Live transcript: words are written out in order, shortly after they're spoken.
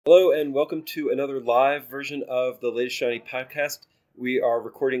Hello and welcome to another live version of the Latest Shiny podcast. We are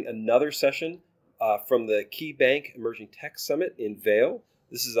recording another session from the KeyBanc Emerging Tech Summit in Vail.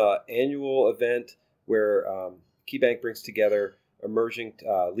 This is an annual event where KeyBanc brings together emerging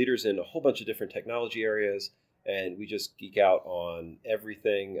leaders in a whole bunch of different technology areas, and we just geek out on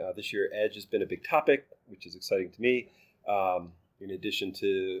everything. This year, Edge has been a big topic, which is exciting to me, in addition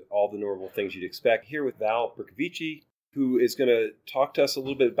to all the normal things you'd expect. Here with Val Bercovici, who is going to talk to us a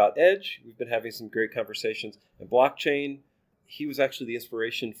little bit about Edge. We've been having some great conversations. And blockchain, he was actually the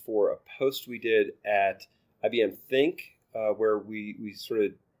inspiration for a post we did at IBM Think, where we sort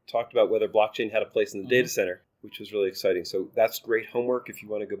of talked about whether blockchain had a place in the data center, which was really exciting. So that's great homework if you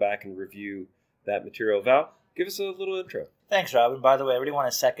want to go back and review that material. Val, give us a little intro. Thanks, Robin. By the way, I really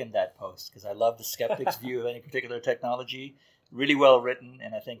want to second that post because I love the skeptic's view of any particular technology. Really well written,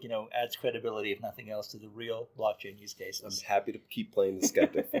 and I think, adds credibility, if nothing else, to the real blockchain use cases. I'm happy to keep playing the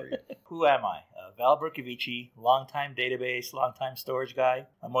skeptic for you. Who am I? Val Bercovici, longtime database, longtime storage guy.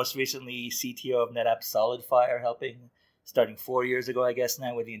 I'm most recently CTO of NetApp SolidFire, helping, starting 4 years ago, I guess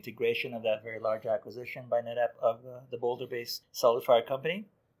now, with the integration of that very large acquisition by NetApp of the Boulder-based SolidFire company.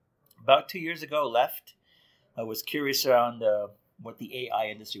 About 2 years ago, left. I was curious around what the AI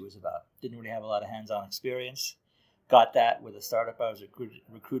industry was about. Didn't really have a lot of hands-on experience. Got that with a startup I was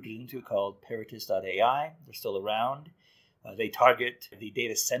recruited into called Peritus.ai. They're still around. They target the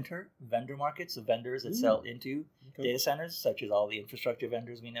data center vendor markets, so vendors that sell into data centers, such as all the infrastructure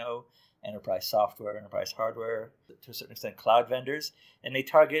vendors we know, enterprise software, enterprise hardware, to a certain extent cloud vendors. And they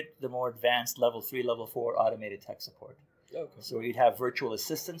target the more advanced level 3, level 4 automated tech support. Okay. So you'd have virtual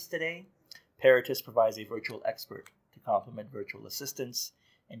assistants today. Peritus provides a virtual expert to complement virtual assistants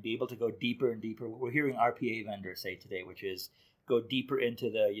and be able to go deeper and deeper. We're hearing RPA vendors say today, which is go deeper into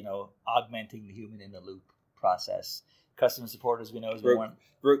the, augmenting the human in the loop process. Customer support, as we know, is one.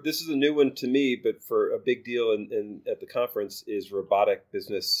 This is a new one to me, but for a big deal at the conference is robotic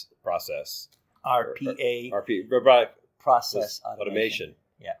business process. RPA. Robotic process automation.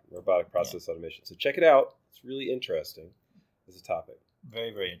 Yeah. Robotic process automation. So check it out. It's really interesting as a topic.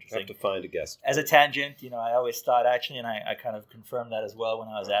 Very, very interesting. I have to find a guest. As a tangent, I always thought actually, and I kind of confirmed that as well when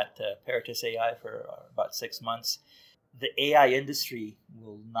I was at Peritus AI for about 6 months, the AI industry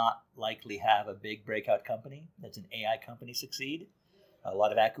will not likely have a big breakout company that's an AI company succeed. A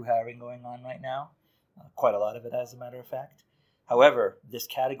lot of acqui-hiring going on right now, quite a lot of it as a matter of fact. However, this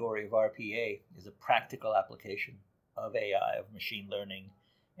category of RPA is a practical application of AI, of machine learning,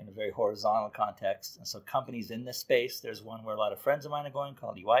 in a very horizontal context. And so companies in this space, there's one where a lot of friends of mine are going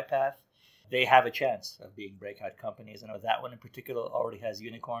called UiPath. They have a chance of being breakout companies. I know that one in particular already has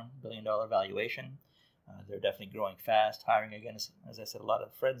unicorn, billion-dollar valuation. They're definitely growing fast, hiring again. As I said, a lot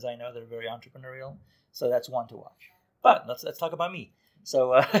of friends I know that are very entrepreneurial. So that's one to watch. But let's talk about me.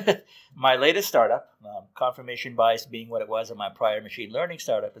 So my latest startup, confirmation bias being what it was at my prior machine learning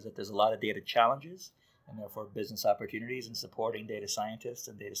startup, is that there's a lot of data challenges and therefore business opportunities in supporting data scientists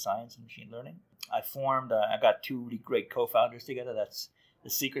and data science and machine learning. I got two really great co-founders together. That's the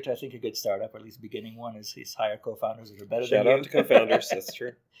secret to, I think, a good startup, or at least beginning one, is hire co-founders that are better than you. Shout out to co-founders, that's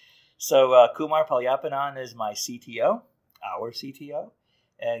true. So Kumar Palyapanan is my CTO, our CTO.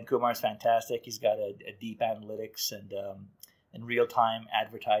 And Kumar's fantastic. He's got a deep analytics and real-time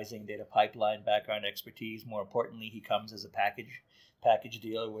advertising data pipeline background expertise. More importantly, he comes as a package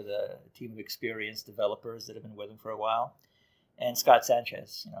dealer with a team of experienced developers that have been with him for a while. And Scott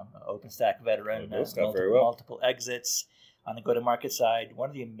Sanchez, OpenStack veteran, multiple exits on the go-to-market side. One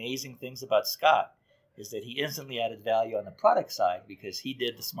of the amazing things about Scott is that he instantly added value on the product side because he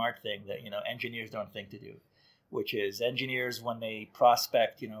did the smart thing that, engineers don't think to do, which is engineers, when they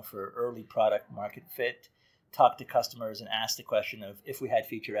prospect, for early product market fit, talk to customers and ask the question of, if we had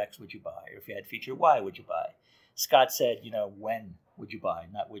feature X, would you buy? Or if we had feature Y, would you buy? Scott said, when would you buy,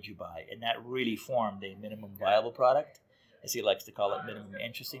 not would you buy? And that really formed a minimum viable product, as he likes to call it, minimum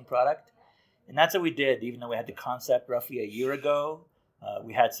interesting product. And that's what we did, even though we had the concept roughly a year ago.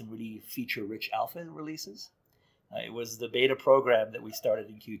 We had some really feature-rich alpha releases. It was the beta program that we started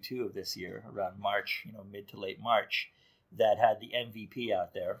in Q2 of this year, around March, mid to late March, that had the MVP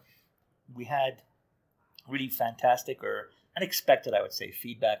out there. We had really fantastic, or unexpected, I would say,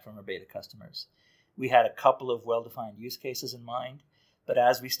 feedback from our beta customers. We had a couple of well-defined use cases in mind, but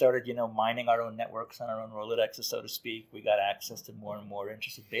as we started, mining our own networks on our own Rolodexes, so to speak, we got access to more and more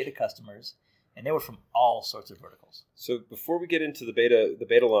interested beta customers, and they were from all sorts of verticals. So before we get into the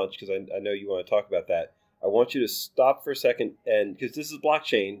beta launch, because I know you want to talk about that, I want you to stop for a second, and because this is a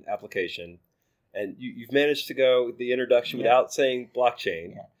blockchain application, and you've managed to go the introduction without saying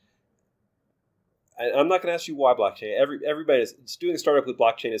blockchain. Yeah. I'm not going to ask you why blockchain. Everybody is doing a startup with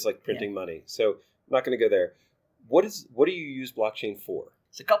blockchain is like printing money. So I'm not going to go there. What do you use blockchain for?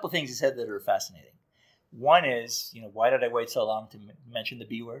 There's a couple of things you said that are fascinating. One is, why did I wait so long to mention the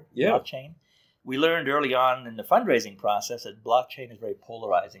B word, blockchain? We learned early on in the fundraising process that blockchain is very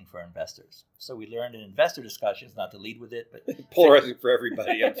polarizing for investors. So we learned in investor discussions not to lead with it, but polarizing for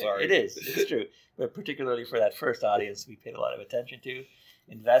everybody. I'm sorry. It is. It's true. But particularly for that first audience, we paid a lot of attention to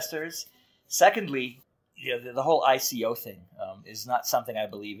investors. Secondly, the whole ICO thing is not something I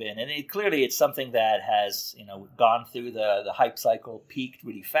believe in, and clearly it's something that has gone through the hype cycle, peaked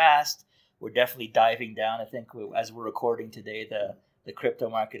really fast. We're definitely diving down. I think as we're recording today, the crypto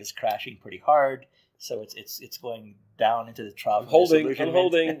market is crashing pretty hard, so it's going down into the trough. I'm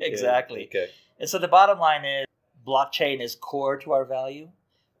holding. Exactly. Yeah. Okay. And so the bottom line is, blockchain is core to our value,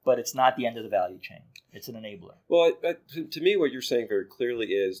 but it's not the end of the value chain. It's an enabler. Well, to me, what you're saying very clearly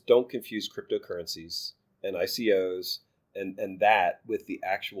is don't confuse cryptocurrencies and ICOs and that with the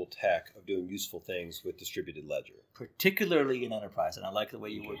actual tech of doing useful things with distributed ledger. Particularly in enterprise, and I like the way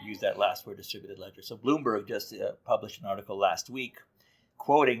you used that last word, distributed ledger. So Bloomberg just published an article last week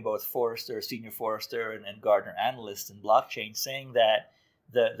quoting both Senior Forrester and Gartner analysts in blockchain, saying that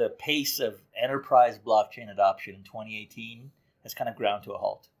the pace of enterprise blockchain adoption in 2018 has kind of ground to a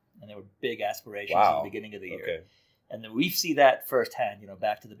halt. And there were big aspirations at the beginning of the year. Okay. And then we see that firsthand,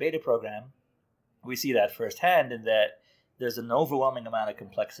 back to the beta program, we see that firsthand in that there's an overwhelming amount of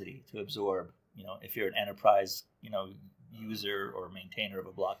complexity to absorb, if you're an enterprise, user or maintainer of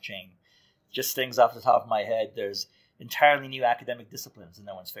a blockchain. Just things off the top of my head, there's entirely new academic disciplines that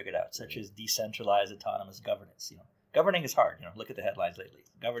no one's figured out, such as decentralized autonomous governance. Governing is hard. Look at the headlines lately.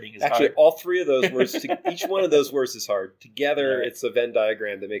 Governing is hard. Actually, all three of those words, each one of those words is hard. Together, It's a Venn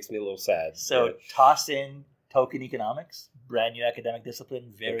diagram that makes me a little sad. So toss in token economics, brand new academic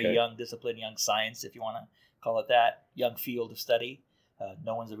discipline, very young discipline, young science, if you want to call it that, young field of study.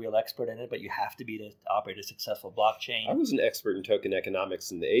 No one's a real expert in it, but you have to be to operate a successful blockchain. I was an expert in token economics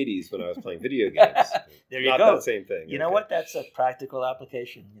in the 80s when I was playing video games. There you go. Not that same thing. You know what? That's a practical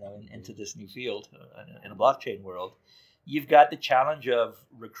application, into this new field in a blockchain world. You've got the challenge of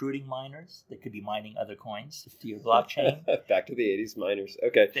recruiting miners that could be mining other coins to your blockchain. Back to the 80s, miners.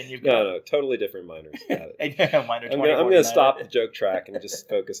 Okay. Then you've no, totally different miners. Got it. Miner I'm going to stop the joke track and just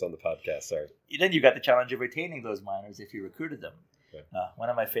focus on the podcast. Sorry. Then you've got the challenge of retaining those miners if you recruited them. Okay. One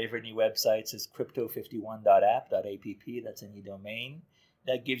of my favorite new websites is crypto51.app. That's a new domain.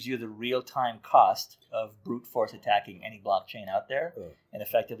 That gives you the real-time cost of brute force attacking any blockchain out there and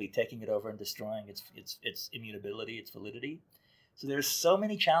effectively taking it over and destroying its immutability, its validity. So there's so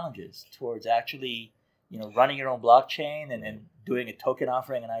many challenges towards actually, running your own blockchain and doing a token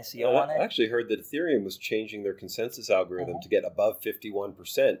offering, an ICO on it. I actually heard that Ethereum was changing their consensus algorithm to get above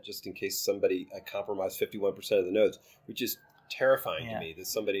 51%, just in case somebody compromised 51% of the nodes, which is terrifying to me that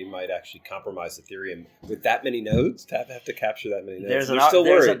somebody might actually compromise Ethereum with that many nodes to have to capture that many nodes.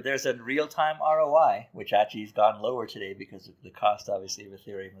 There's a real-time ROI, which actually has gone lower today because of the cost, obviously, of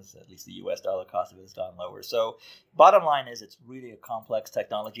Ethereum. At least the US dollar cost of it has gone lower. So bottom line is it's really a complex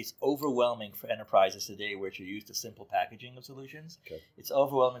technology. It's overwhelming for enterprises today, which are used to simple packaging of solutions. Okay. It's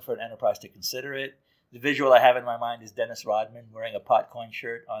overwhelming for an enterprise to consider it. The visual I have in my mind is Dennis Rodman wearing a Potcoin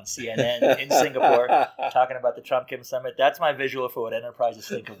shirt on CNN in Singapore talking about the Trump-Kim summit. That's my visual for what enterprises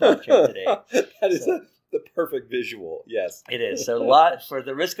think of blockchain today. That is the perfect visual, yes. It is. So for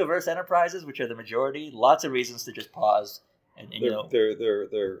the risk-averse enterprises, which are the majority, lots of reasons to just pause. And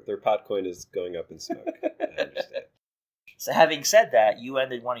their Potcoin is going up in smoke. I understand. So having said that, you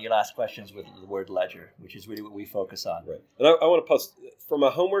ended one of your last questions with the word ledger, which is really what we focus on. Right. And I want to post, from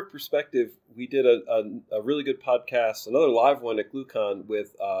a homework perspective, we did a really good podcast, another live one at GlueCon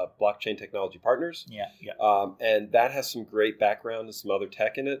with Blockchain Technology Partners. Yeah. And that has some great background and some other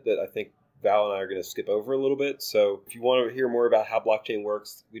tech in it that I think Val and I are going to skip over a little bit. So if you want to hear more about how blockchain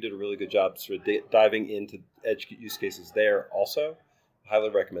works, we did a really good job sort of diving into edge use cases there also. I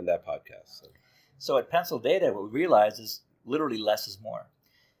highly recommend that podcast. So at PencilDATA, what we realized is literally less is more.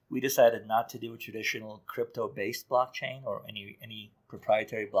 We decided not to do a traditional crypto-based blockchain or any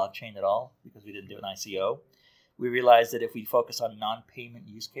proprietary blockchain at all because we didn't do an ICO. We realized that if we focus on non-payment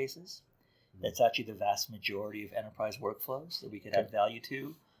use cases, that's actually the vast majority of enterprise workflows that we could add value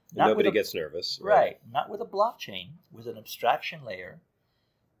to. Nobody gets nervous. Right. Not with a blockchain, with an abstraction layer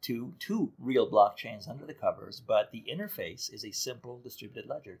to two real blockchains under the covers, but the interface is a simple distributed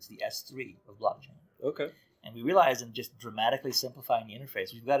ledger. It's the S3 of blockchain. Okay. And we realized in just dramatically simplifying the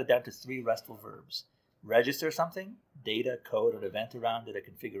interface, we've got it down to 3 RESTful verbs. Register something, data, code, an event around it, a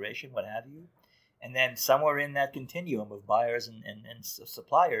configuration, what have you. And then somewhere in that continuum of buyers and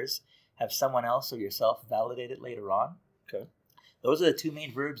suppliers, have someone else or yourself validate it later on. Okay. Those are the two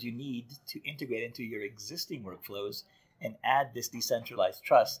main verbs you need to integrate into your existing workflows and add this decentralized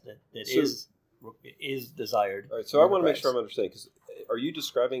trust that is desired. All right, so I want to make sure I'm understanding, because are you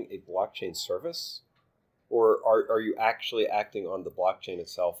describing a blockchain service, or are you actually acting on the blockchain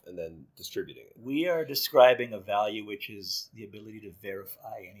itself and then distributing it? We are describing a value which is the ability to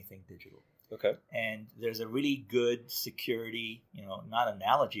verify anything digital. Okay. And there's a really good security, not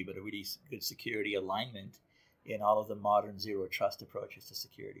analogy, but a really good security alignment in all of the modern zero trust approaches to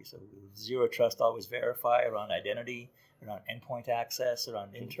security. So zero trust, always verify around identity, around endpoint access,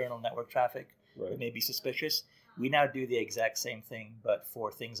 around internal network traffic that may be suspicious. We now do the exact same thing, but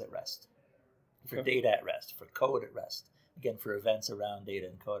for things at rest, for data at rest, for code at rest. Again, for events around data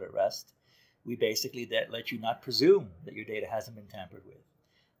and code at rest. We basically let you not presume that your data hasn't been tampered with.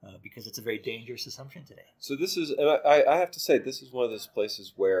 Because it's a very dangerous assumption today. So this is, and I have to say, this is one of those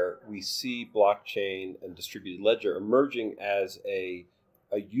places where we see blockchain and distributed ledger emerging as a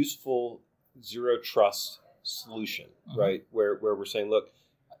useful zero trust solution, right? Where we're saying, look,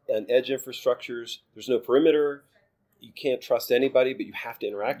 on edge infrastructures, there's no perimeter, you can't trust anybody, but you have to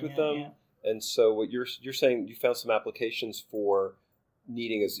interact with them. Yeah. And so what you're saying, you found some applications for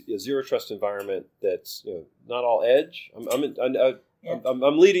needing a zero trust environment that's not all edge.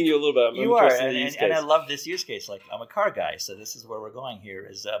 I'm leading you a little bit. You are, and I love this use case. Like, I'm a car guy, so this is where we're going here.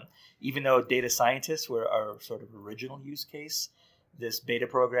 Is even though data scientists were our sort of original use case, this beta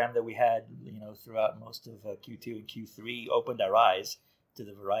program that we had, throughout most of Q2 and Q3 opened our eyes to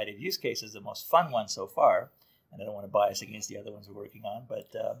the variety of use cases. The most fun one so far, and I don't want to bias against the other ones we're working on,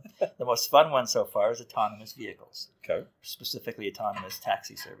 but the most fun one so far is autonomous vehicles. Okay. Specifically, autonomous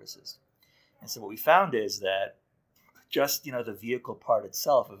taxi services. And so what we found is that just the vehicle part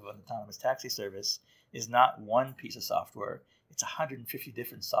itself of an autonomous taxi service is not one piece of software. It's 150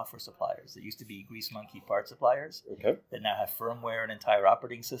 different software suppliers that used to be grease monkey part suppliers that now have firmware and entire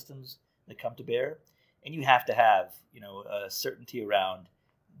operating systems that come to bear. And you have to have a certainty around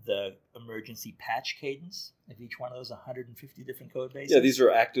the emergency patch cadence of each one of those 150 different code bases. Yeah, these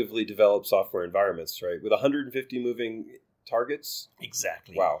are actively developed software environments, right? With 150 moving targets?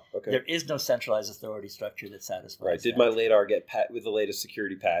 Exactly. Wow. Okay. There is no centralized authority structure that satisfies. Right. Did my LiDAR get with the latest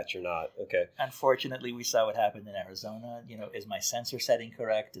security patch or not? Okay. Unfortunately, we saw what happened in Arizona. Is my sensor setting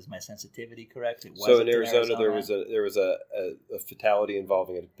correct? Is my sensitivity correct? It wasn't. So in Arizona, there was a fatality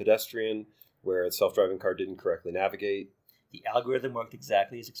involving a pedestrian where a self-driving car didn't correctly navigate. The algorithm worked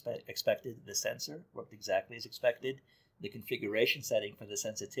exactly as expected. The sensor worked exactly as expected. The configuration setting for the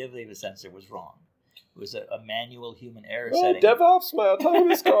sensitivity of the sensor was wrong. It was a manual human error setting. DevOps, my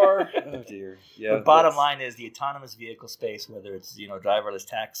autonomous car. Oh, dear. Yeah. The bottom line is the autonomous vehicle space, whether it's driverless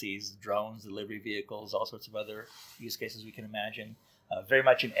taxis, drones, delivery vehicles, all sorts of other use cases we can imagine. Very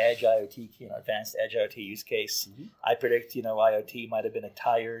much an edge IoT, advanced edge IoT use case. Mm-hmm. I predict, IoT might have been a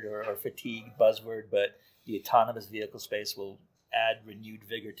tired or fatigued buzzword, but the autonomous vehicle space will add renewed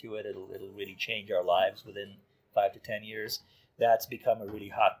vigor to it. It'll really change our lives within 5 to 10 years. That's become a really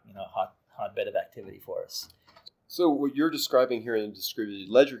hotbed of activity for us. So what you're describing here in the distributed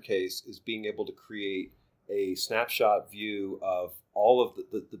ledger case is being able to create a snapshot view of all of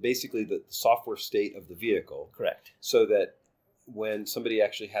the basically the software state of the vehicle. Correct. So that when somebody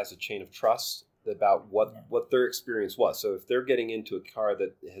actually has a chain of trust about what their experience was. So if they're getting into a car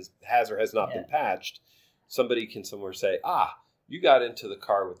that has or has not been patched, somebody can somewhere say, you got into the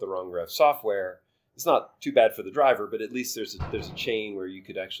car with the wrong rev software. It's not too bad for the driver, but at least there's a chain where you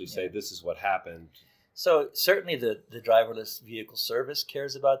could actually say this is what happened. So certainly the driverless vehicle service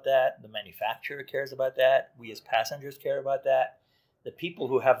cares about that. The manufacturer cares about that. We as passengers care about that. The people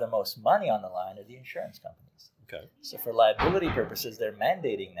who have the most money on the line are the insurance companies. Okay. So for liability purposes, they're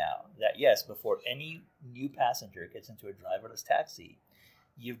mandating now that, yes, before any new passenger gets into a driverless taxi,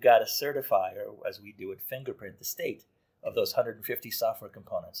 you've got to certify, or as we do it, fingerprint the state of those 150 software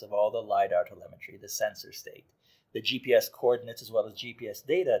components, of all the LiDAR telemetry, the sensor state, the GPS coordinates, as well as GPS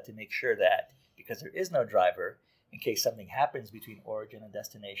data, to make sure that, because there is no driver, in case something happens between origin and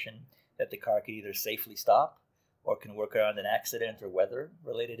destination, that the car can either safely stop or can work around an accident or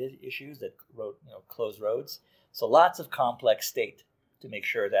weather-related issues that close roads. So lots of complex state to make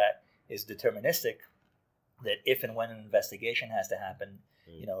sure that is deterministic, that if and when an investigation has to happen,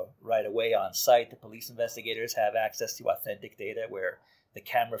 right away on site, the police investigators have access to authentic data where the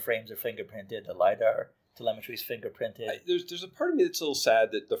camera frames are fingerprinted, the LiDAR telemetry is fingerprinted. There's a part of me that's a little sad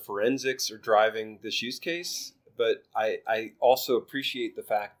that the forensics are driving this use case, but I also appreciate the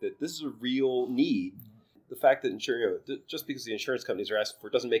fact that this is a real need. Mm-hmm. The fact that just because the insurance companies are asking for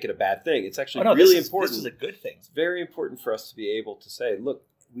it doesn't make it a bad thing. It's actually really important. This is a good thing. It's very important for us to be able to say, look,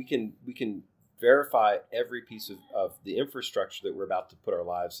 we can verify every piece of the infrastructure that we're about to put our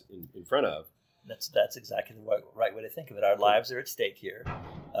lives in front of. That's exactly the right way to think of it. Our lives are at stake here.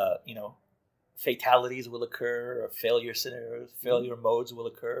 Fatalities will occur, or failure scenarios, failure modes will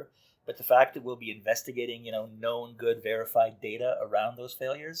occur. But the fact that we'll be investigating, known, good, verified data around those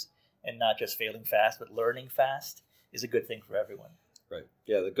failures, and not just failing fast, but learning fast, is a good thing for everyone. Right.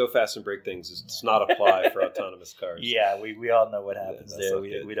 Yeah, the go fast and break things does not apply for autonomous cars. Yeah, we all know what happens there.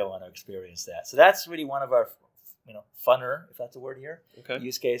 We don't want to experience that. So that's really one of our, funner, if that's a word here,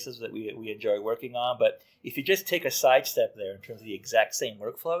 use cases that we enjoy working on. But if you just take a sidestep there in terms of the exact same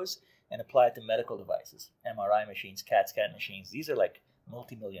workflows and apply it to medical devices, MRI machines, CAT scan machines, these are like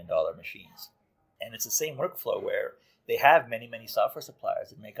multi-million-dollar machines. And it's the same workflow where they have many, many software suppliers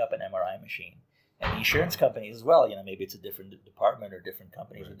that make up an MRI machine. And the insurance companies as well, maybe it's a different department or different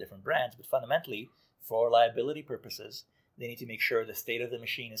companies with different brands, but fundamentally, for liability purposes, they need to make sure the state of the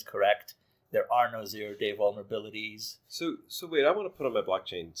machine is correct. There are no zero-day vulnerabilities. So wait, I want to put on my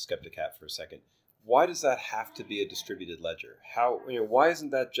blockchain skeptic hat for a second. Why does that have to be a distributed ledger? Why isn't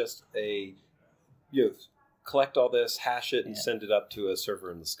that just a, collect all this, hash it, and send it up to a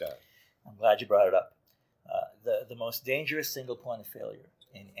server in the sky? I'm glad you brought it up. The most dangerous single point of failure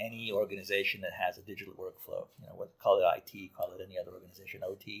in any organization that has a digital workflow, call it IT, call it any other organization,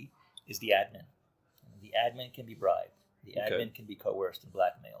 OT, is the admin. The admin can be bribed. The admin can be coerced and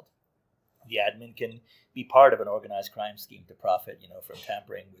blackmailed. The admin can be part of an organized crime scheme to profit, from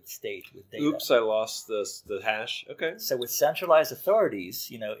tampering with state, with data. Oops, I lost the hash. Okay. So with centralized authorities,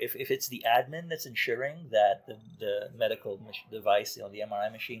 if it's the admin that's ensuring that the medical device, the MRI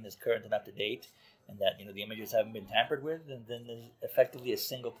machine is current and up to date, and that the images haven't been tampered with, and then there's effectively a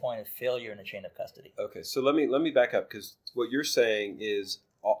single point of failure in the chain of custody. Okay, so let me back up, because what you're saying is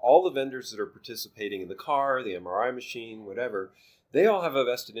all the vendors that are participating in the car, the MRI machine, whatever, they all have a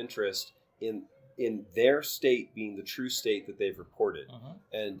vested interest in their state being the true state that they've reported,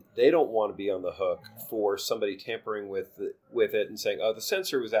 and they don't want to be on the hook for somebody tampering with it and saying, oh, the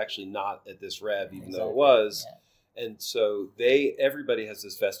sensor was actually not at this rev, even though it was, and so everybody has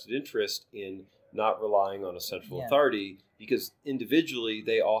this vested interest in not relying on a central authority, because individually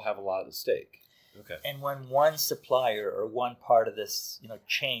they all have a lot at stake. Okay. And when one supplier or one part of this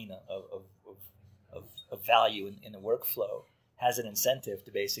chain of value in the workflow has an incentive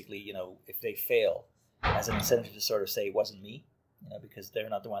to basically, if they fail, has an incentive to sort of say it wasn't me, because they're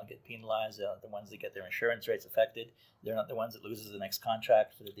not the ones that get penalized, they're not the ones that get their insurance rates affected, they're not the ones that loses the next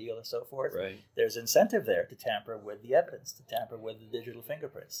contract for the deal and so forth. Right. There's incentive there to tamper with the evidence, to tamper with the digital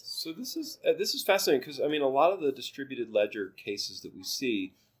fingerprints. So this is fascinating, because a lot of the distributed ledger cases that we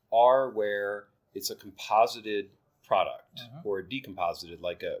see are where it's a composited product or a decomposited,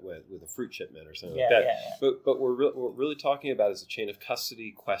 like with a fruit shipment or something like that. But what we're really talking about is a chain of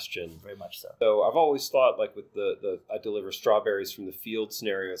custody question. Very much so. So I've always thought, like with the I deliver strawberries from the field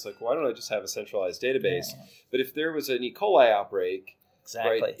scenario, it's like, why don't I just have a centralized database? But if there was an E. coli outbreak,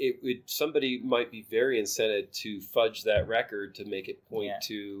 right, somebody might be very incented to fudge that record to make it point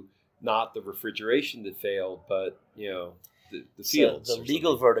to not the refrigeration that failed, but the fields. So the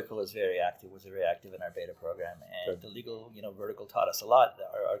legal vertical was very active in our beta program, and the legal vertical taught us a lot.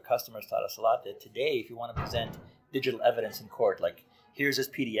 Our customers taught us a lot that today, if you want to present digital evidence in court, like here's this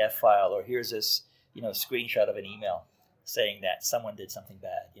PDF file or here's this screenshot of an email saying that someone did something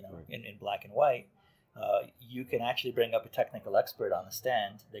bad, in black and white, you can actually bring up a technical expert on the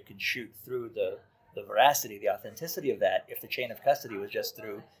stand that can shoot through the veracity, the authenticity of that if the chain of custody was just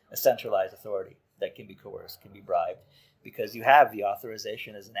through a centralized authority that can be coerced, can be bribed. Because you have the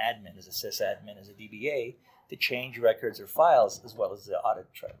authorization as an admin, as a sysadmin, as a DBA, to change records or files, as well as the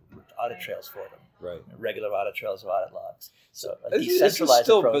audit trails for them. Right. Regular audit trails or audit logs. So a this decentralized is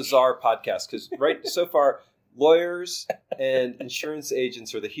still approach. A bizarre podcast, because so far lawyers and insurance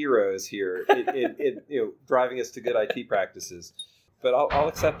agents are the heroes here in driving us to good IT practices. But I'll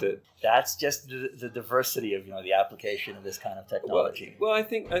accept it. That's just the diversity of the application of this kind of technology. Well, I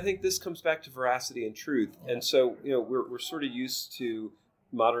think this comes back to veracity and truth, and so we're sort of used to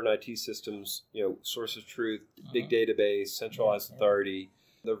modern IT systems, source of truth, big database, centralized authority.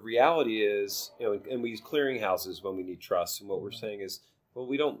 The reality is, and we use clearinghouses when we need trust, and what we're saying is, well,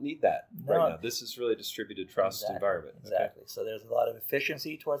 we don't need that right now. This is really a distributed trust environment. Exactly. So there's a lot of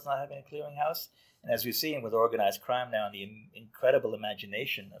efficiency towards not having a clearinghouse. And as we've seen with organized crime now and the incredible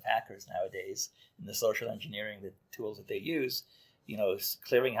imagination of hackers nowadays and the social engineering, the tools that they use,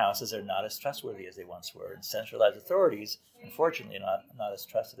 clearinghouses are not as trustworthy as they once were. And centralized authorities, unfortunately, are not as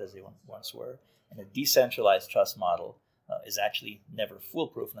trusted as they once were. And a decentralized trust model is actually never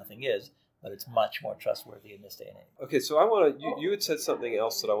foolproof. Nothing is. but it's much more trustworthy in this day and age. Okay, so I want to. You had said something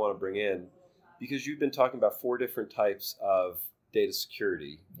else that I want to bring in, because you've been talking about 4 different types of data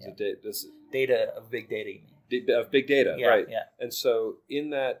security. Yeah. So Data of big data, you mean? Of big data, Yeah, right? yeah. And so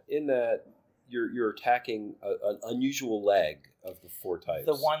in that, you're attacking an unusual leg of the 4 types.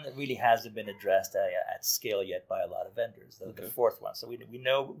 The one that really hasn't been addressed at scale yet by a lot of vendors. The 4th one. So we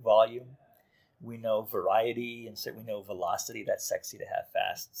know volume, we know variety, and so we know velocity. That's sexy to have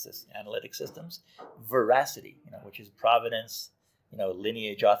fast analytic systems. Veracity, which is provenance,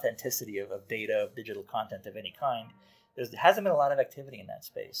 lineage, authenticity of data, of digital content of any kind. There hasn't been a lot of activity in that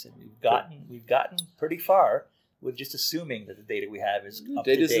space, and we've gotten pretty far with just assuming that the data we have is up to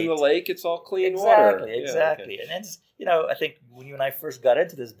date. Data's in the lake; it's all clean water. Exactly. And then, I think when you and I first got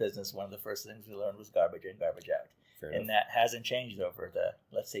into this business, one of the first things we learned was garbage in, garbage out. And that hasn't changed over the,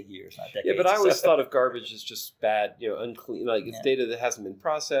 let's say, years, not decades. Yeah, but I always thought of garbage as just bad, unclean, like it's data that hasn't been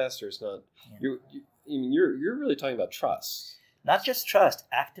processed, or it's not. Yeah. You're really talking about trust. Not just trust,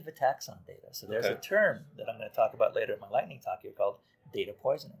 active attacks on data. So there's a term that I'm going to talk about later in my lightning talk here called data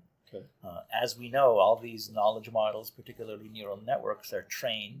poisoning. Okay. As we know, all these knowledge models, particularly neural networks, are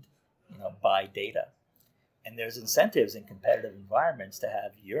trained, by data. And there's incentives in competitive environments to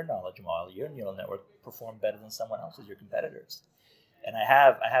have your knowledge model, your neural network, perform better than someone else's, your competitors. And I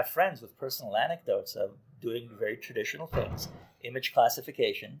have friends with personal anecdotes of doing very traditional things, image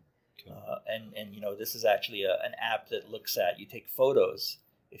classification, and this is actually an app that looks at, you take photos.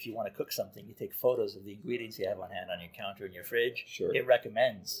 If you want to cook something, you take photos of the ingredients you have on hand on your counter in your fridge. Sure. It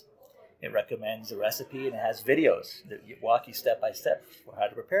recommends a recipe, and it has videos that walk you step by step for how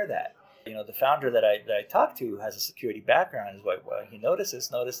to prepare that. The founder that I talked to has a security background. Is what he noticed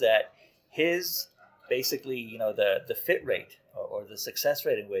that his basically, the fit rate or the success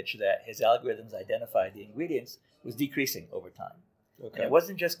rate in which that his algorithms identified the ingredients was decreasing over time. Okay. And it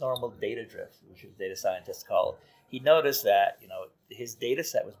wasn't just normal data drift, which data scientists call. He noticed that his data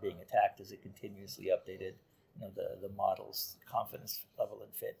set was being attacked as it continuously updated the model's confidence level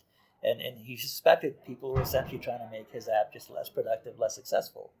and fit. And he suspected people were essentially trying to make his app just less productive, less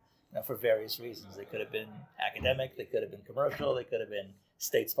successful, for various reasons. They could have been academic, they could have been commercial, they could have been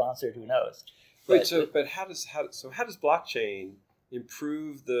state-sponsored, who knows? Wait, but how does blockchain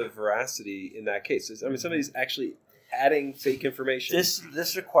improve the veracity in that case? I mean, somebody's actually adding fake information.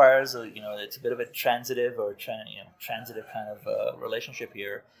 This requires it's a bit of a transitive kind of relationship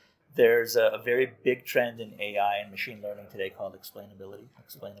here. There's a very big trend in AI and machine learning today called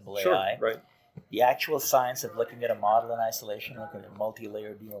explainable AI. Right. The actual science of looking at a model in isolation, looking at a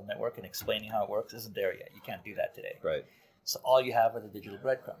multi-layered neural network and explaining how it works isn't there yet. You can't do that today. Right. So all you have are the digital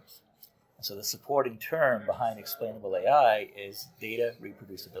breadcrumbs. And so the supporting term behind explainable AI is data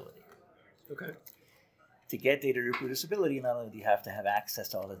reproducibility. Okay. To get data reproducibility, not only do you have to have access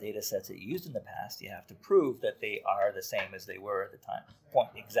to all the data sets that you used in the past, you have to prove that they are the same as they were at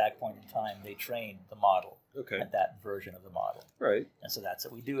the exact point in time they trained the model at that version of the model. Right. And so that's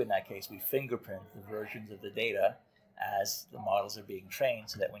what we do in that case. We fingerprint the versions of the data as the models are being trained,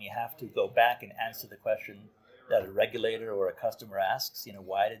 so that when you have to go back and answer the question that a regulator or a customer asks,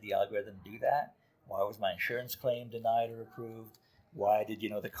 why did the algorithm do that? Why was my insurance claim denied or approved? Why did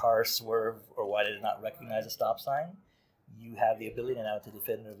the car swerve, or why did it not recognize a stop sign? You have the ability now to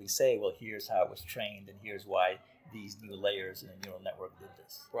definitively say, well, here's how it was trained, and here's why these new layers in a neural network did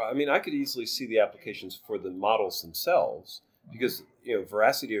this. Well, I mean, I could easily see the applications for the models themselves, because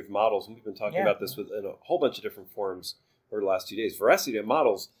veracity of models, and we've been talking about this in a whole bunch of different forms over the last 2 days. Veracity of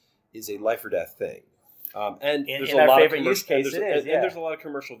models is a life or death thing. And there's a lot of use case, and there's a lot of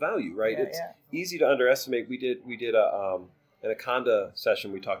commercial value, right? It's easy to underestimate. We did an Anaconda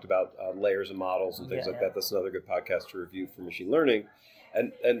session. We talked about layers of models and things like that. That's another good podcast to review for machine learning.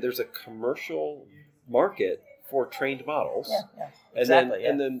 And there's a commercial market for trained models. And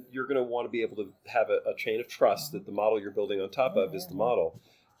then you're going to want to be able to have a chain of trust that the model you're building on top of is the model.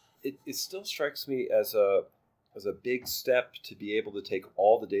 It still strikes me as a big step to be able to take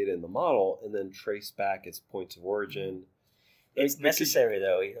all the data in the model and then trace back its points of origin. It's necessary,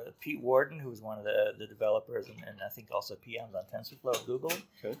 though. Pete Warden, who's one of the developers and I think also PMs on TensorFlow at Google,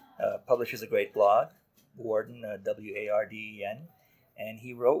 publishes a great blog, Warden, W-A-R-D-E-N. And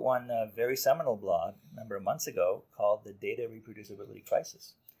he wrote one very seminal blog a number of months ago called The Data Reproducibility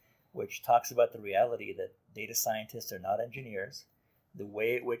Crisis, which talks about the reality that data scientists are not engineers. The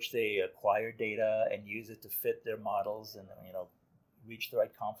way in which they acquire data and use it to fit their models and reach the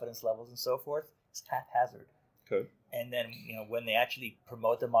right confidence levels and so forth is haphazard. Okay. And then when they actually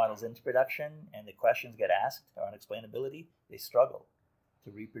promote the models into production and the questions get asked on explainability, they struggle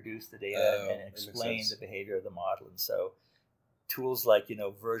to reproduce the data and explain the behavior of the model. And so tools like,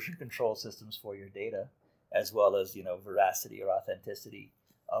 version control systems for your data, as well as, veracity or authenticity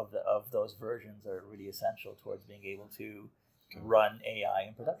of those versions are really essential towards being able to run AI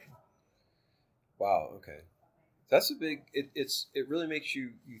in production. Wow. Okay. That's a big, it really makes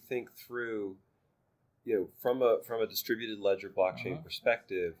you think through, from a distributed ledger blockchain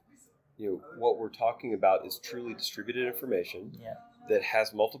perspective, what we're talking about is truly distributed information that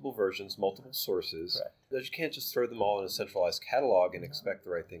has multiple versions, multiple sources. Correct. That you can't just throw them all in a centralized catalog and expect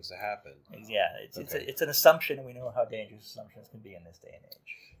the right things to happen. Yeah, it's an assumption, and we know how dangerous assumptions can be in this day and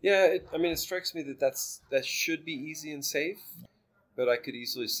age. Yeah, it strikes me that should be easy and safe, but I could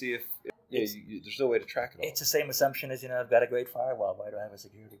easily see if there's no way to track it all. It's the same assumption as, I've got a great firewall. Why do I have a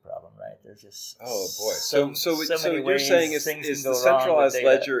security problem, right? There's just so you're saying is the centralized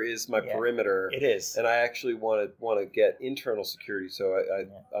ledger is my perimeter. It is, and I actually want to get internal security. So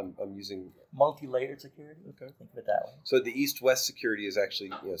I'm using multi-layered security. Okay, think of it that way. So the east-west security is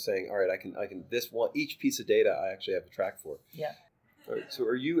actually saying, all right, I can each piece of data I actually have to track for. Yeah. All right, so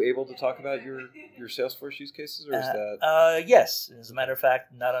are you able to talk about your Salesforce use cases, or is that? Yes. As a matter of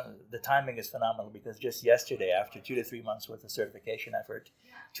fact, the timing is phenomenal, because just yesterday, after 2 to 3 months worth of certification effort,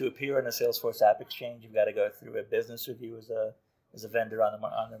 to appear on the Salesforce App Exchange, you've got to go through a business review as a vendor on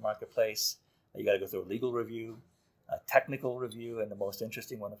the marketplace. You got to go through a legal review, a technical review, and the most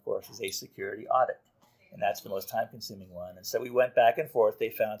interesting one, of course, is a security audit, and that's the most time-consuming one. And so we went back and forth.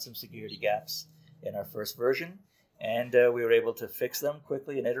 They found some security gaps in our first version. And we were able to fix them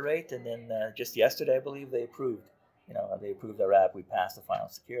quickly and iterate. And then just yesterday, I believe, they approved our app. We passed the final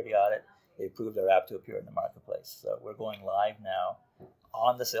security audit. They approved our app to appear in the marketplace. So we're going live now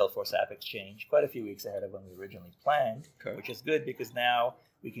on the Salesforce App Exchange, quite a few weeks ahead of when we originally planned, which is good, because now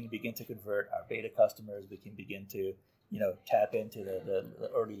we can begin to convert our beta customers. We can begin to, tap into the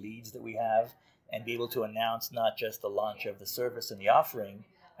early leads that we have, and be able to announce not just the launch of the service and the offering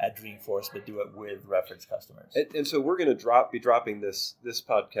at Dreamforce, but do it with reference customers. And so we're going to be dropping this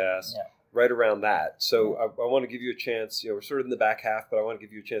podcast right around that. So I want to give you a chance. We're sort of in the back half, but I want to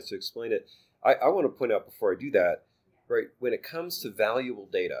give you a chance to explain it. I want to point out before I do that, right? When it comes to valuable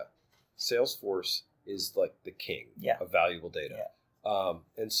data, Salesforce is like the king of valuable data. Yeah.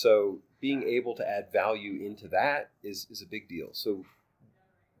 And so being able to add value into that is a big deal. So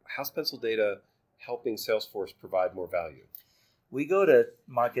how's PencilDATA helping Salesforce provide more value? We go to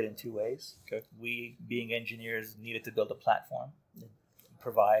market in two ways. Okay. We, being engineers, needed to build a platform that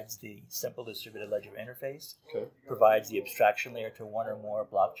provides the simple distributed ledger interface, provides the abstraction layer to one or more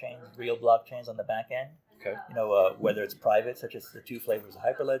blockchains, real blockchains on the back end. Okay. Whether it's private, such as the two flavors of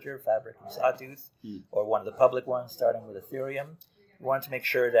Hyperledger, Fabric and Sawtooth, or one of the public ones, starting with Ethereum. We wanted to make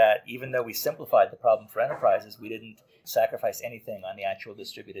sure that even though we simplified the problem for enterprises, we didn't sacrifice anything on the actual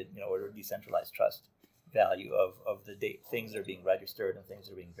distributed, or decentralized trust value of the things that are being registered and things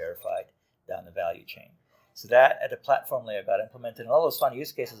that are being verified down the value chain. So that at a platform layer got implemented, and all those fun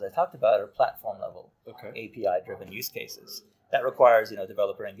use cases I talked about are platform level, API-driven use cases. That requires,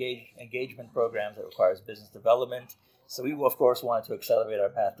 developer engagement programs. That requires business development. So we, of course, wanted to accelerate our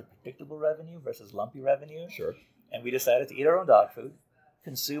path to predictable revenue versus lumpy revenue. Sure. And we decided to eat our own dog food,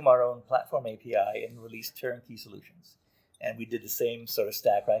 consume our own platform API, and release turnkey solutions. And we did the same sort of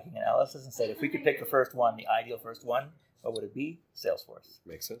stack ranking analysis and said, if we could pick the first one, the ideal first one, what would it be? Salesforce.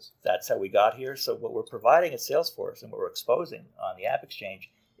 Makes sense. That's how we got here. So what we're providing at Salesforce and what we're exposing on the App Exchange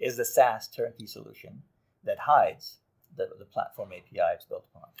is the SaaS turnkey solution that hides the platform API it's built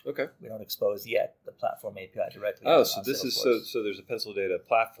upon. Okay. We don't expose yet the platform API directly. Oh, so this Salesforce. So there's a PencilDATA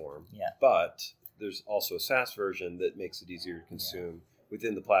platform, but there's also a SaaS version that makes it easier to consume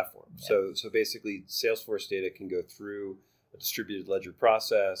within the platform. Yeah. So basically, Salesforce data can go through a distributed ledger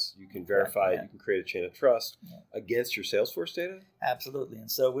process. You can verify it. You can create a chain of trust against your Salesforce data. Absolutely.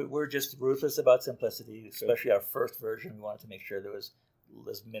 And so we're just ruthless about simplicity, especially our first version. We wanted to make sure there was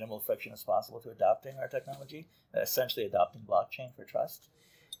as minimal friction as possible to adopting our technology, essentially adopting blockchain for trust.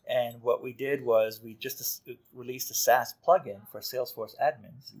 And what we did was we just released a SaaS plugin for Salesforce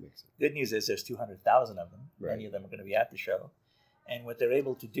admins. Good news is there's 200,000 of them. Right. Many of them are going to be at the show. And what they're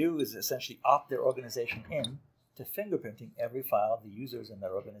able to do is essentially opt their organization in to fingerprinting every file the users in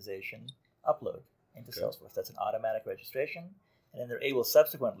their organization upload into Salesforce. That's an automatic registration. And then they're able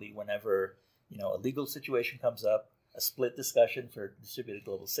subsequently, whenever a legal situation comes up, a split discussion for distributed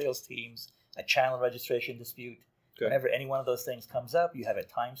global sales teams, a channel registration dispute, whenever any one of those things comes up, you have a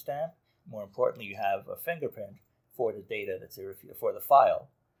timestamp. More importantly, you have a fingerprint for the data that's for the file.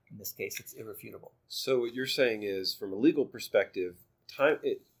 In this case, it's irrefutable. So what you're saying is, from a legal perspective,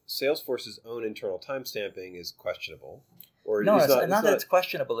 Salesforce's own internal timestamping is questionable. Or No, it's it's not, not that it's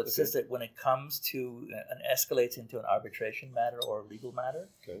questionable. It's okay. just that when it comes to and escalates into an arbitration matter or a legal matter,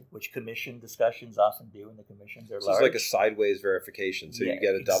 Okay. which commission discussions often do, and the commissions are So large. it's like a sideways verification. So Yeah, you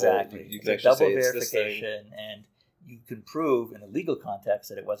get a double. exactly. You It's can a actually double say it's this thing. verification, and you can prove in a legal context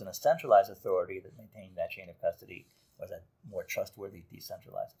that it wasn't a centralized authority that maintained that chain of custody, it was a more trustworthy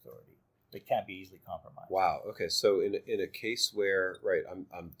decentralized authority that can't be easily compromised. Wow. Okay. So in a case where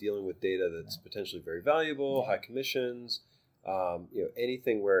I'm dealing with data that's potentially very valuable, high commissions,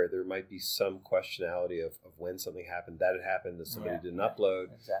 anything where there might be some questionality of when something happened, that it happened, that somebody didn't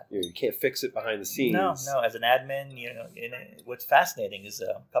upload. Exactly. You can't fix it behind the scenes. No. As an admin, what's fascinating is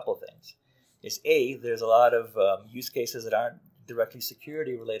a couple of things. Is there's a lot of use cases that aren't directly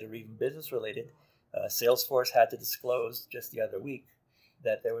security related or even business related. Salesforce had to disclose just the other week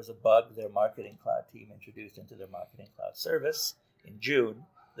that there was a bug their marketing cloud team introduced into their marketing cloud service in June.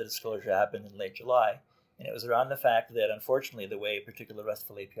 The disclosure happened in late July. And it was around the fact that, unfortunately, the way a particular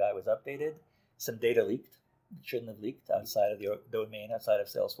RESTful API was updated, some data leaked. It shouldn't have leaked outside of the domain, outside of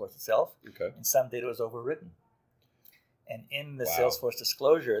Salesforce itself. Okay. And some data was overwritten. And in the Wow. Salesforce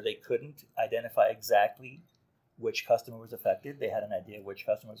disclosure, they couldn't identify exactly which customer was affected. They had an idea of which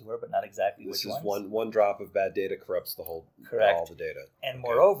customers were, but not exactly which ones. This is one drop of bad data corrupts the whole, Correct. all the data. And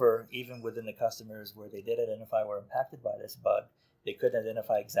moreover, even within the customers where they did identify were impacted by this bug, they couldn't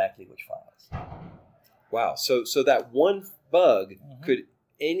identify exactly which files. Wow. So that one bug could,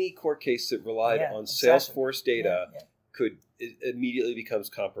 any court case that relied on Salesforce data could, it immediately becomes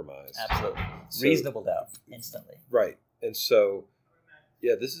compromised. Absolutely. So, reasonable doubt, instantly. Right. And so,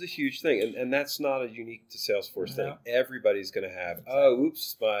 this is a huge thing. And that's not a unique to Salesforce thing. Everybody's going to have,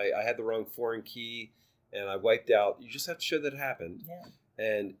 I had the wrong foreign key and I wiped out. You just have to show that it happened. Yeah.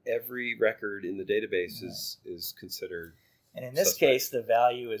 And every record in the database is considered. And in this case, the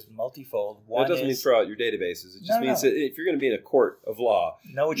value is multifold. One doesn't mean throw out your databases. It just means that if you're going to be in a court of law,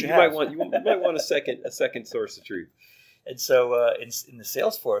 know what you might want a second source of truth. And so, in the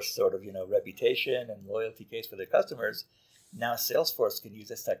Salesforce sort of reputation and loyalty case for their customers, now Salesforce can use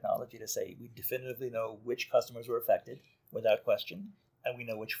this technology to say we definitively know which customers were affected without question, and we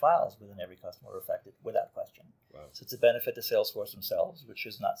know which files within every customer were affected without question. Wow. So it's a benefit to Salesforce themselves, which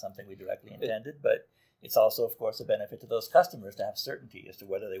is not something we directly intended, but it's also, of course, a benefit to those customers to have certainty as to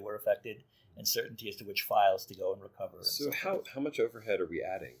whether they were affected and certainty as to which files to go and recover. So how much overhead are we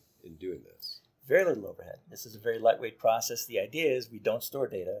adding in doing this? Very little overhead. This is a very lightweight process. The idea is we don't store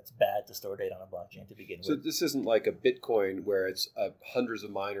data. It's bad to store data on a blockchain to begin with. So this isn't like a Bitcoin where it's hundreds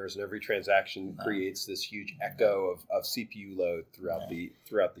of miners and every transaction creates this huge echo of CPU load throughout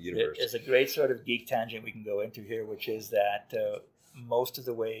the universe. There's a great sort of geek tangent we can go into here, which is that most of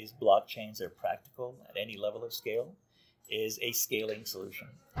the ways blockchains are practical at any level of scale is a scaling solution.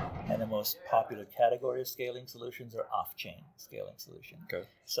 And the most popular category of scaling solutions are off-chain scaling solutions. Okay.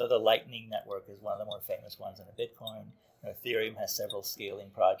 So the Lightning Network is one of the more famous ones in a Bitcoin. Ethereum has several scaling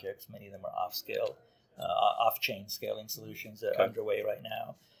projects. Many of them are off-chain scaling solutions that are underway right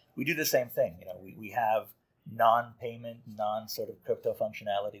now. We do the same thing. We have non-payment, non-sort of crypto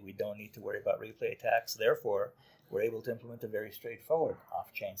functionality. We don't need to worry about replay attacks. Therefore, we're able to implement a very straightforward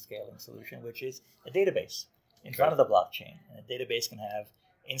off-chain scaling solution, which is a database in front of the blockchain. And a database can have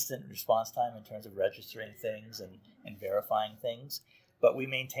instant response time in terms of registering things and verifying things, but we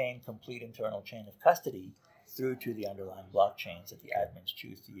maintain complete internal chain of custody through to the underlying blockchains that the admins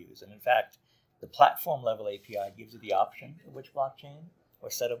choose to use. And in fact, the platform level API gives you the option of which blockchain or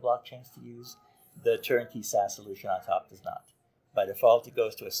set of blockchains to use. The turnkey SaaS solution on top does not. By default, it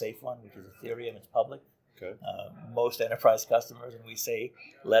goes to a safe one, which is Ethereum. It's public. Okay. Most enterprise customers, when we say,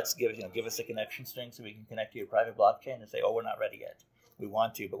 let's give us a connection string so we can connect to your private blockchain, and say, we're not ready yet. We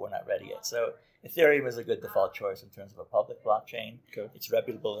want to, but we're not ready yet. So Ethereum is a good default choice in terms of a public blockchain. Okay. It's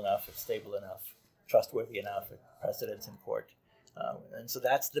reputable enough, it's stable enough, trustworthy enough, precedents in court. And so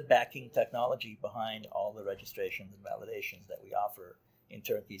that's the backing technology behind all the registrations and validations that we offer in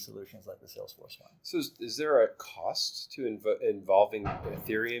turnkey solutions like the Salesforce one. So is there a cost to involving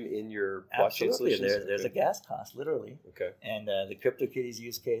Ethereum in your blockchain solutions? There's a gas cost, literally. Okay. And the CryptoKitties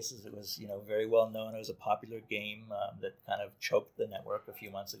use cases, it was very well known. It was a popular game that kind of choked the network a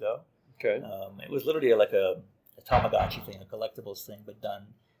few months ago. Okay. It was literally like a Tamagotchi thing, a collectibles thing, but done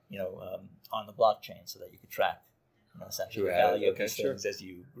on the blockchain so that you could track essentially the value of these things as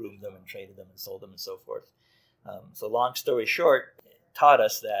you groomed them and traded them and sold them and so forth. So long story short, taught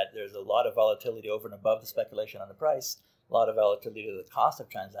us that there's a lot of volatility over and above the speculation on the price, a lot of volatility to the cost of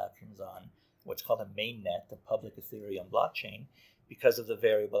transactions on what's called a mainnet, the public Ethereum blockchain, because of the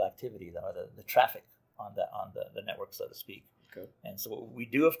variable activity, the traffic on the network, so to speak. Okay. And so what we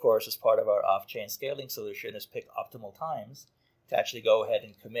do, of course, as part of our off-chain scaling solution is pick optimal times to actually go ahead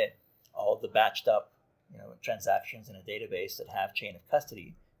and commit all the batched up transactions in a database that have chain of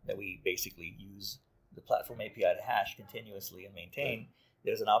custody that we basically use the platform API to hash continuously and maintain. Right.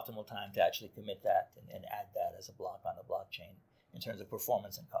 There's an optimal time to actually commit that and add that as a block on the blockchain in terms of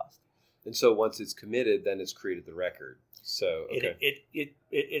performance and cost. And so once it's committed, then it's created the record. So okay.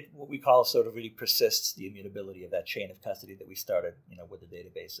 It what we call sort of really persists the immutability of that chain of custody that we started, with the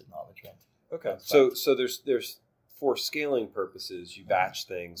database acknowledgement. Okay. So there's for scaling purposes, you batch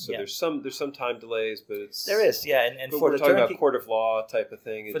things. So there's some time delays, but there is, and for we're talking about court of law type of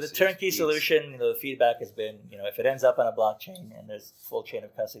thing. For the turnkey solution, the feedback has been, if it ends up on a blockchain and there's full chain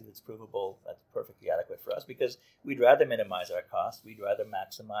of custody that's provable, that's perfectly adequate for us because we'd rather minimize our cost. We'd rather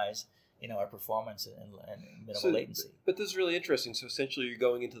maximize, our performance and minimal latency. But this is really interesting. So essentially, you're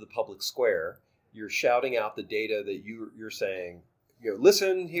going into the public square. You're shouting out the data that you're saying.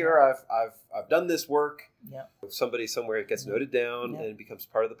 Listen here. I've done this work. Yeah. If somebody somewhere gets noted down and it becomes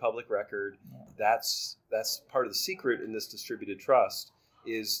part of the public record, that's part of the secret in this distributed trust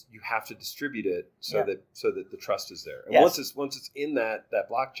is you have to distribute it so that the trust is there. And once it's in that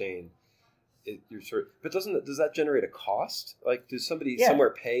blockchain, but does that generate a cost? Like, does somebody somewhere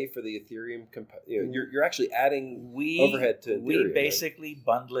pay for the Ethereum? You're actually adding overhead to Ethereum. We basically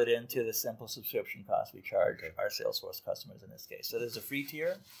bundle it into the simple subscription cost we charge our Salesforce customers in this case. So there's a free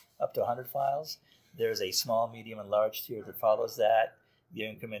tier up to 100 files. There's a small, medium, and large tier that follows that. The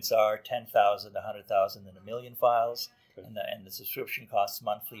increments are 10,000, 100,000, and 1 million files. Okay. And the subscription costs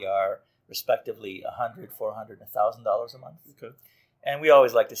monthly are respectively $100, $400, and $1,000 a month. Okay. And we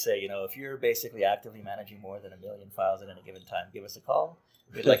always like to say, if you're basically actively managing more than 1 million files at any given time, give us a call.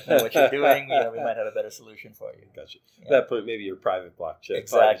 We'd like to know what you're doing. We might have a better solution for you. Gotcha. At that point, maybe your private blockchain.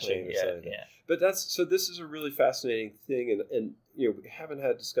 Exactly. But this is a really fascinating thing, and we haven't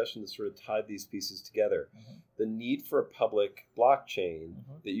had discussion that sort of tied these pieces together. Mm-hmm. The need for a public blockchain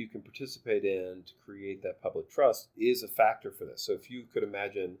that you can participate in to create that public trust is a factor for this. So if you could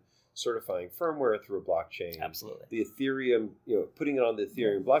imagine certifying firmware through a blockchain. Absolutely. The Ethereum, putting it on the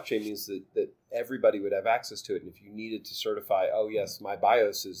Ethereum blockchain means that everybody would have access to it. And if you needed to certify, oh yes, my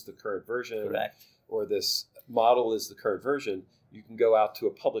BIOS is the current version, correct, or this model is the current version, you can go out to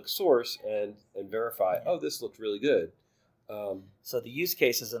a public source and verify, oh, this looked really good. So the use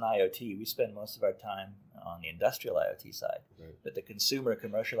cases in IoT, we spend most of our time on the industrial IoT side. Right. But the consumer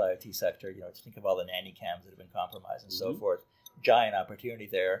commercial IoT sector, think of all the nanny cams that have been compromised and so forth, giant opportunity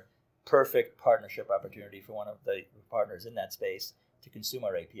there. Perfect partnership opportunity for one of the partners in that space to consume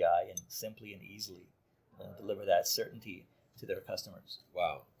our API and simply and easily deliver that certainty to their customers.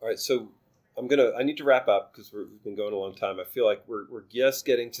 Wow. All right. So I need to wrap up because we've been going a long time. I feel like we're just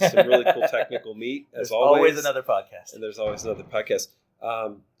getting to some really cool technical meat as There's always another podcast. And there's always another podcast.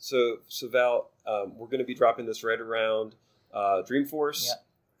 So Val, we're going to be dropping this right around Dreamforce. Yeah.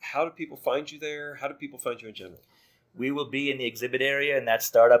 How do people find you there? How do people find you in general? We will be in the exhibit area in that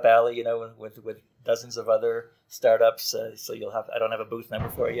startup alley, with dozens of other startups. So I don't have a booth number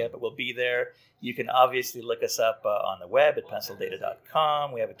for you yet, but we'll be there. You can obviously look us up on the web at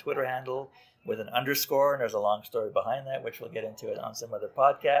PencilDATA.com. We have a Twitter handle with an underscore, and there's a long story behind that, which we'll get into it on some other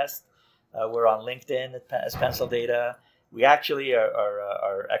podcast. We're on LinkedIn as PencilDATA. We actually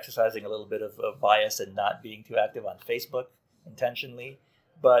are exercising a little bit of bias and not being too active on Facebook intentionally.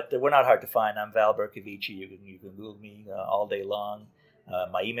 But we're not hard to find. I'm Val Bercovici. You can Google me all day long.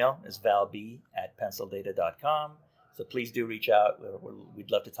 My email is valb@pencildata.com. So please do reach out.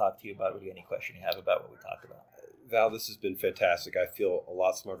 We'd love to talk to you about really any question you have about what we talked about. Val, this has been fantastic. I feel a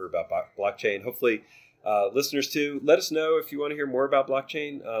lot smarter about blockchain. Hopefully, listeners too. Let us know if you want to hear more about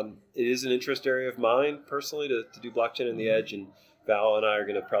blockchain. It is an interest area of mine personally to do blockchain on the edge. And Val and I are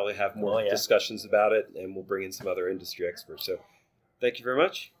going to probably have more discussions about it. And we'll bring in some other industry experts. So thank you very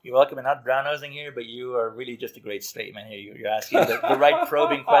much. You're welcome. And not brown-nosing here, but you are really just a great statement here. You're asking the right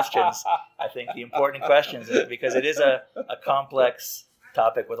probing questions. I think the important questions, because it is a complex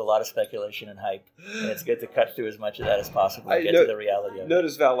topic with a lot of speculation and hype. And it's good to cut through as much of that as possible and get to the reality of it.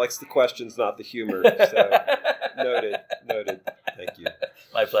 Notice Val likes the questions, not the humor. So noted. Thank you.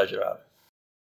 My pleasure, Rob.